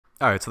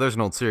Alright, so there's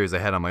an old series I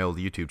had on my old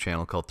YouTube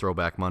channel called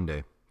Throwback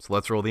Monday. So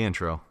let's roll the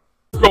intro.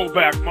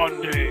 Throwback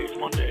Mondays.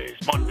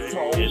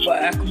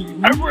 Throwback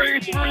Every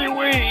 3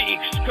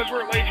 weeks, because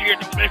we're lazy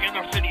and don't make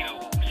enough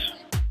videos.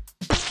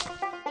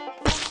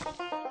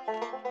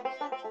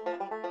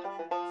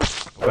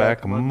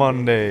 Throwback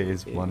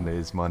Mondays.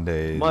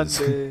 Monday.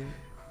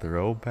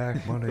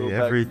 Throwback Monday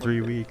Throwback every 3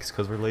 Monday. weeks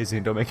because we're lazy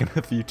and don't make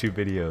enough YouTube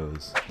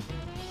videos.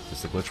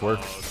 Does the glitch work?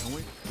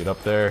 Get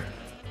up there.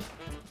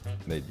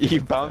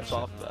 You bounce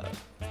off that.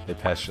 They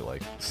patched it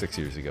like 6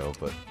 years ago,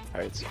 but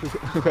Alright, so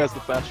who has the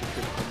faster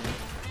trip?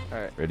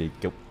 Alright, ready,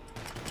 go.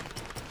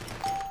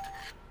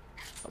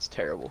 that's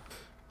terrible.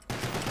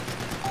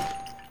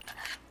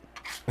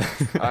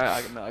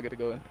 Alright, I gotta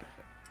go in.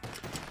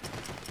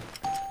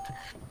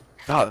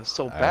 God, that's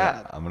so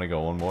bad. I'm gonna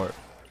go one more.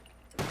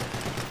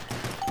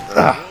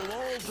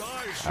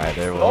 Alright,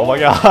 there we go. Oh my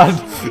god!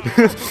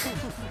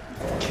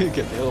 Get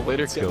the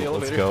elevator, Let's get the go,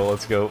 elevator.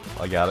 let's go.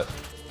 I got it.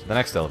 The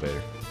next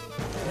elevator.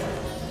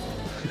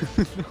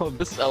 No,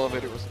 this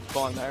elevator was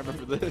fun, I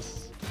remember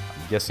this.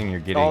 I'm guessing you're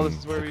getting Oh, this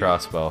is where the we-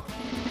 crossbow.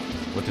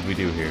 What did we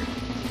do here?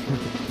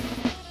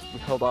 We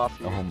held off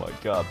here. Oh my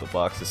god, the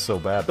box is so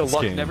bad The this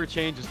luck game. never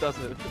changes, does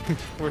it?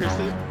 Where is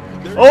it?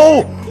 There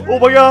Oh! Oh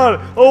my god!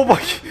 Oh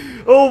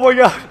my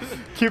god!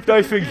 Keep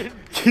knifing!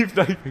 Keep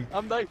knifing!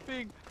 I'm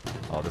knifing!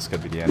 Oh, this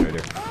could be the end right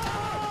here.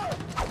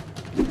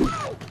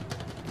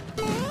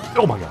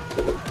 Oh my god!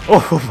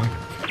 Oh my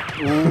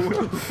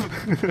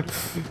god!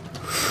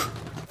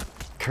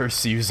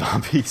 Curse you,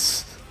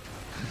 zombies!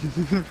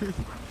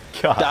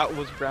 God. That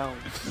was round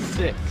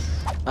 6.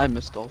 I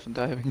miss dolphin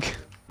diving.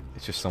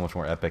 It's just so much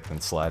more epic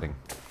than sliding.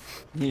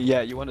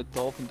 Yeah, you want to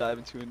dolphin dive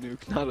into a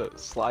nuke, not a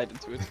slide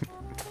into it.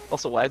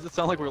 Also, why does it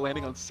sound like we're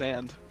landing on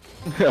sand?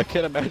 I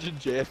can't imagine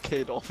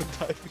JFK dolphin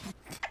diving.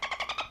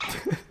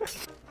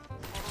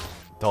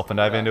 Dolphin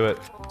dive into it.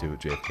 Do it,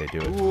 JFK,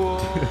 do it. Whoa!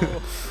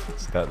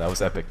 That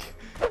was epic.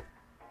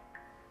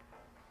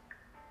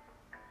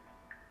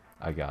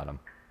 I got him.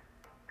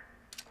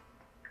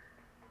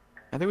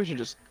 I think we should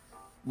just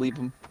leave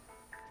him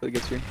till he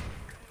gets here.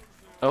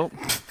 Oh.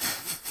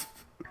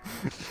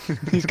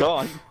 He's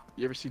gone.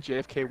 You ever see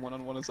JFK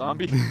one-on-one a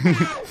zombie?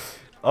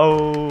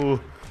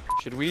 Oh!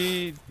 Should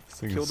we This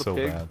thing kill is the so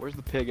pig? bad. Where's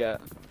the pig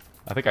at?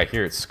 I think I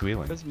hear it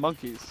squealing. There's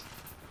monkeys.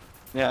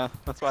 Yeah,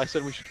 that's why I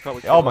said we should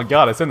probably kill Oh my him.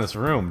 god, it's in this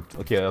room.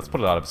 Okay, let's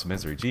put it out of its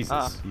misery. Jesus.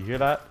 Ah. You hear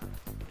that?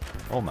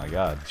 Oh my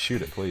god.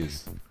 Shoot it,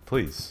 please.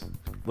 Please.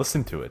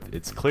 Listen to it.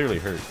 It's clearly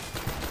hurt.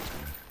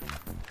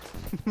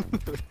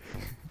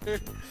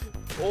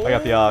 Oh, I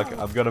got the AUG.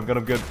 I'm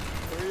good.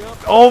 hurry up.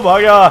 Oh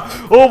my god!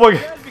 Oh my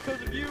god! And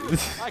because of you,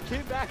 I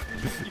came back for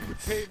you. You could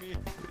pay me.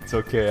 It's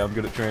okay, I'm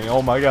good at training.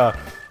 Oh my god.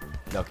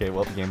 Okay,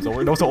 well, the game's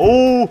over. No, so.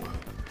 Oh!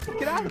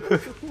 Get out of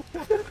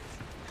here.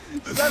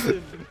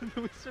 7.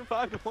 We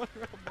survived one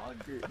round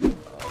longer.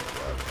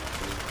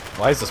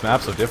 Why is this map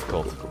so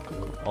difficult?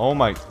 Oh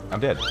my. I'm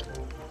dead.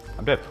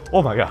 I'm dead.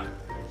 Oh my god.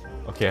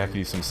 Okay, I could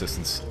use some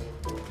assistance.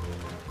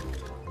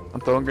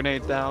 I'm throwing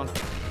grenades down.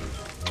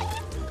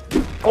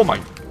 Oh my.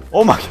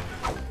 Oh my.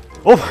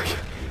 Oh my god.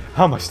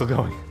 How am I still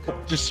going?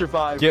 Just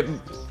survive. Get.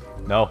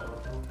 No.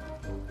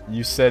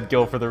 You said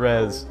go for the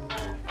res.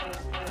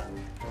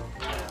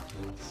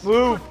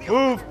 Move!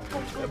 Move!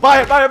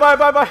 Buy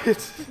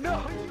it!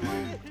 No.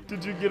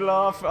 Did you get it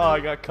off? Oh, I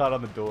got caught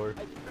on the door.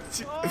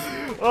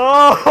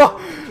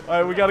 Oh!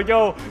 Alright, we gotta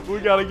go.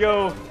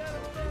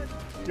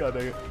 God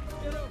dang it.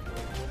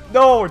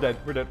 No, we're dead.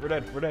 We're dead.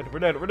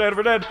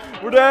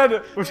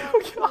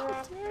 Oh,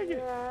 god dang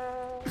it.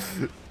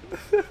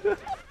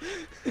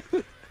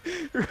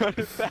 Run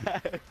it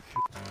back.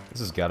 This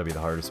has got to be the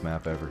hardest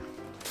map ever.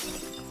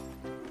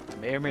 I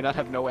may or may not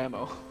have no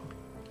ammo.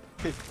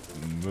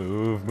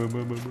 Move.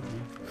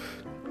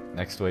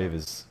 Next wave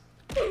is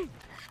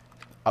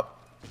up.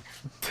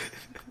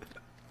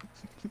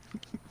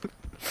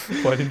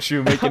 Why didn't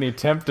you make any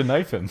attempt to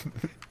knife him?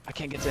 I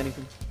can't get to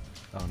anything.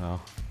 Oh no.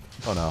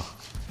 Oh no.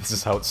 This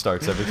is how it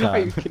starts every Are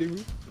you time. kidding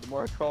me? The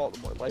more I crawl, the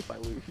more life I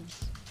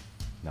lose.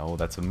 No,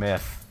 that's a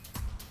myth.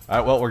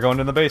 Alright, well, we're going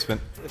in the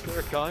basement. Is there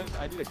a gun?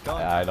 I need a gun.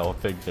 I don't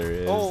think there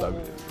is. Oh.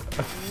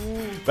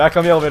 Back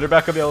on the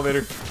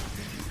elevator.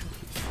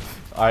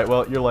 Alright,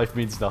 well, your life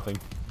means nothing.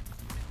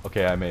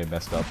 Okay, I may have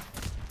messed up.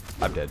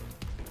 I'm dead.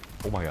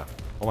 Oh my god.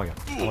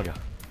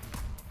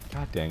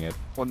 God dang it.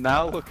 Well,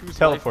 now look who's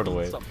Teleport life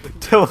away. means something.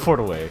 Teleport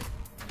away.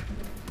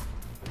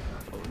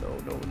 Oh,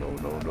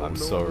 no. I'm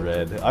so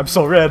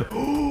red.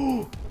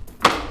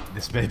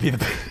 This may be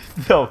the...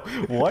 No,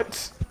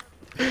 what?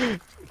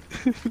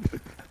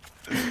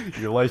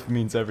 Your life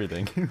means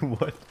everything.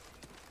 What?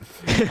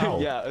 How?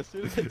 Yeah, as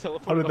soon as I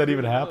teleport. How did that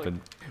even happen?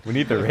 We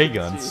need the ray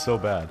guns see. so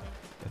bad.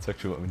 That's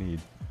actually what we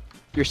need.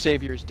 Your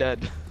savior is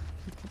dead.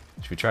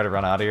 Should we try to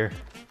run out of here?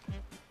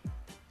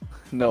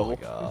 No,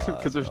 God.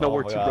 because there's Oh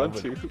nowhere my to God, run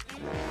but- to.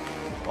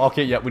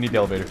 Okay, yeah, we need the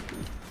elevator.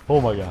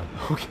 Oh my god.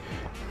 Okay.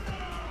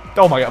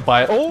 Oh my god,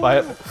 buy it. Oh. Buy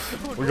it.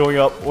 We're going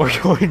up. Let's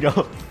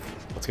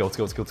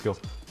go.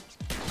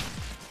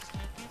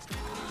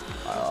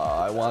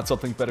 I want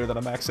something better than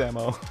a max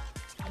ammo.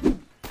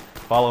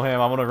 Follow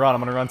him. I'm gonna run. I'm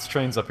gonna run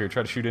trains up here.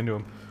 Try to shoot into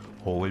him.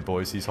 Holy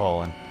boys, he's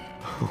hauling.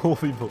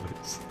 Holy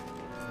boys.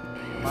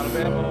 I'm out of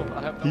ammo.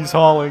 I have no He's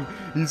ammo. hauling.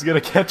 He's gonna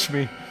catch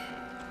me.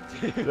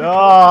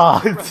 Ah!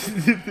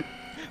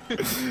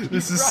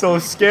 This is so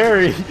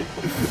scary.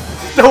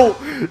 No!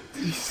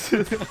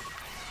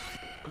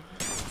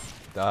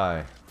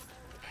 Die.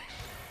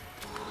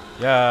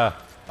 Yeah.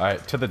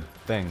 Alright, to the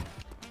thing.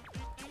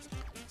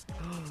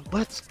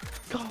 Let's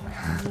go.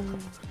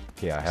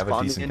 Okay, I have a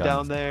Spawning decent in gun.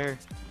 down there.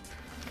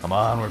 Come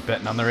on, we're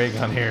betting on the ray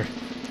gun here.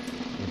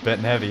 We're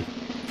betting heavy.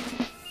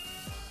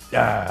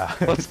 Yeah.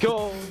 Let's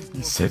go.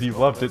 You said you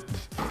loved it.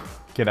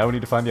 Okay, now we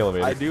need to find the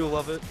elevator. I do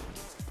love it.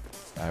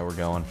 Alright, we're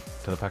going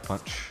to the pack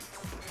punch.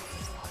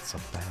 Lots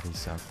of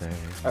baddies out there.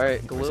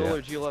 Alright, Where's he Galil or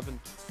at? G11?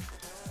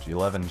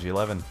 G11,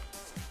 G11.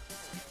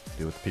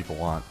 Do what the people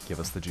want. Give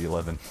us the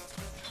G11.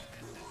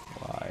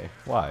 Why?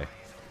 Why?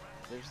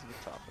 There's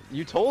the top.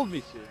 You told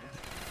me to.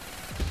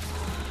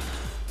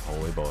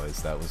 Holy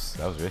boys, that was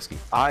risky.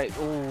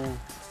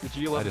 The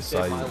G11 I just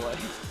saw saved my you.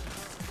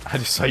 life. I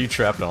just saw you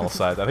trapped on all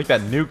sides. I think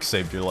that nuke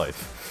saved your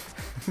life.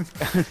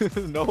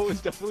 No,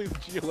 it's definitely the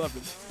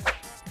G11.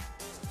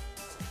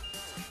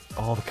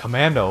 Oh, the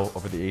commando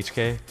over the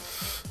HK.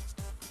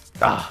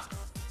 Ah,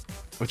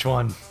 which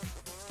one?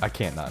 I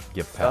can't not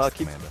get past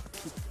the commando.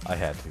 I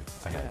had to.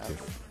 I had to.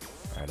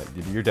 All right,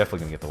 you're definitely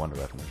gonna get the wonder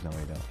weapon. There's no way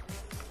you don't.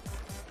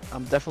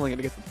 I'm definitely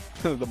gonna get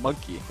the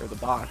monkey or the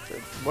box or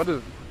what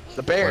is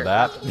the bear? Or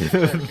that.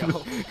 There we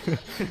go.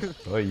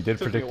 Oh, you did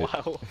Took me predict a it.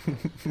 while.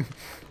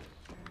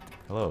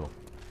 Hello.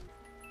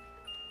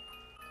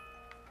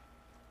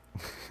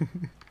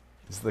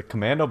 Is the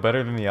commando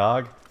better than the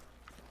AUG?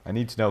 I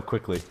need to know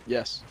quickly.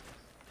 Yes.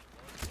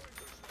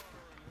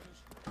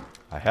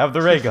 I have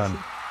the ray gun.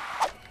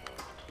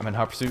 I'm in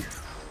hot pursuit.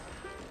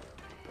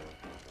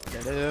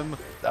 Get him.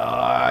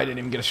 I didn't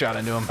even get a shot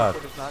into him. But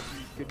it's not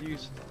good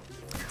use.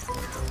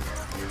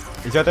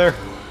 He's out there.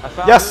 I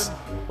found Yes! him.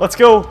 Let's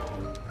go!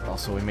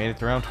 Also, we made it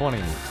to round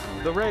 20.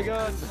 The ray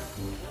gun.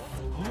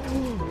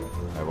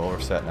 Alright, well, we're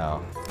set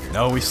now.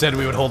 No, we said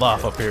we would hold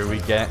off up here. We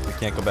can't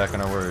go back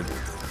on our word.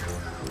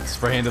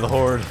 Spray into the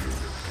horde.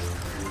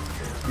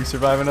 We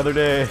survive another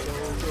day.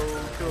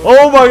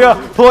 Oh my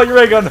god! Pull out your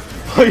ray gun!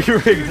 Pull out your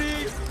ray gun!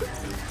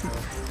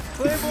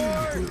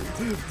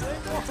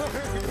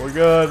 We're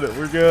good.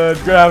 We're good.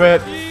 Grab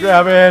it.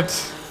 Grab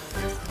it.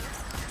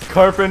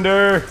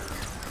 Carpenter.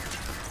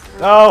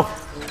 No.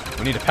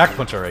 We need to pack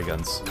punch our ray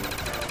guns.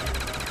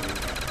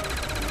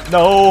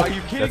 No. Are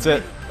you kidding That's me?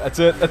 it. That's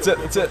it. That's it.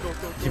 That's it.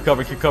 Keep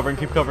covering. Keep covering.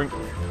 Keep covering.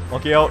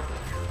 Monkey out.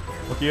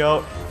 Monkey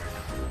out.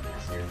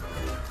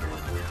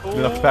 Good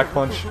enough to pack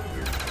punch.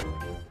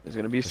 There's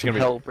gonna be some gonna be-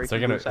 hell they're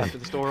breaking gonna- loose after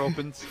the store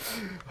opens.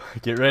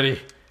 Get ready.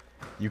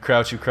 You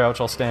crouch. You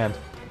crouch. I'll stand.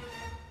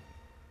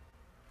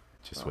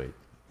 Just wait.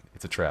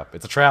 It's a trap.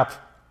 It's a trap.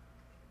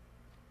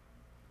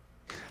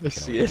 I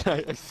see it.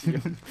 I see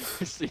him.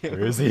 I see him.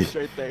 Where is he? He's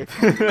right there.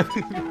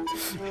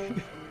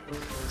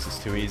 This is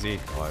too easy.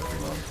 Oh, I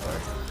reload. Sorry.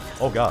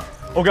 Oh god.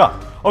 Oh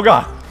god. Oh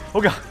god.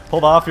 Oh god.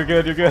 Hold off. You're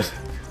good. You're good.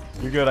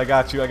 You're good. I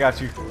got you. I got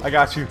you. I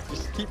got you.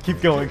 Just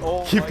Keep going.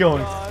 Oh Keep my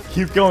going. God.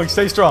 Keep going.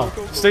 Stay strong.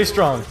 Stay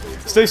strong.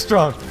 Stay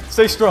strong.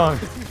 Stay strong.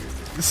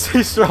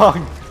 Stay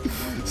strong.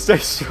 Stay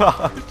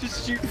strong.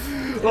 Just shoot.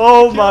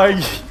 Oh my.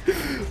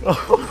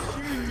 Oh.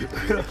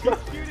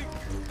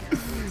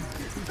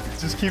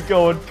 Just keep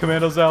going.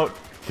 Commando's out.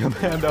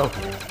 Commando.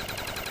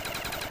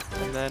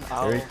 And then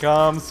I'll Here he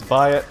comes.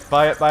 Buy it.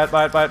 Buy it. Buy it.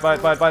 Buy it. Buy it. Buy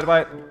it. Buy it. Buy it.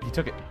 Buy it. He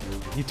took it.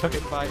 He took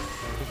it. buy.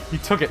 He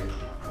took it.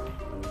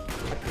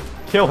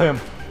 Kill him.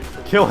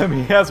 Kill him.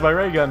 He has my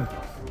ray gun.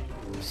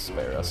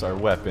 Spare us our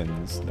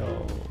weapons.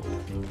 No.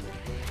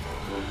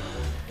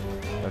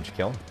 Don't you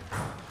kill him?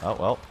 Oh,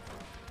 well.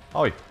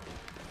 Oh,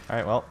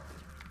 alright, well.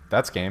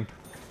 That's game.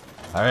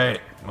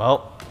 Alright,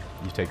 well.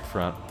 You take the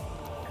front.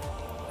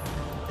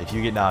 If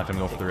you get knocked, I'm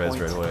going for the res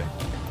right away.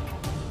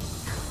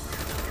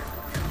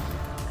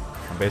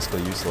 I'm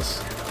basically useless.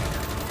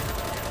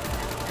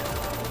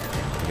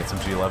 Get some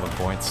G11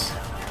 points.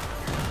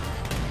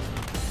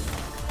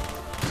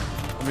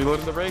 I'm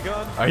reloading the ray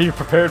gun. Are you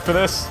prepared for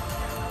this?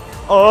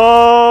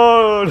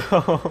 Oh no!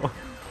 All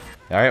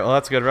right, well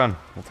that's a good run.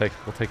 We'll take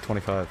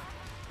 25.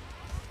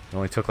 It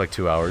only took like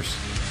 2 hours.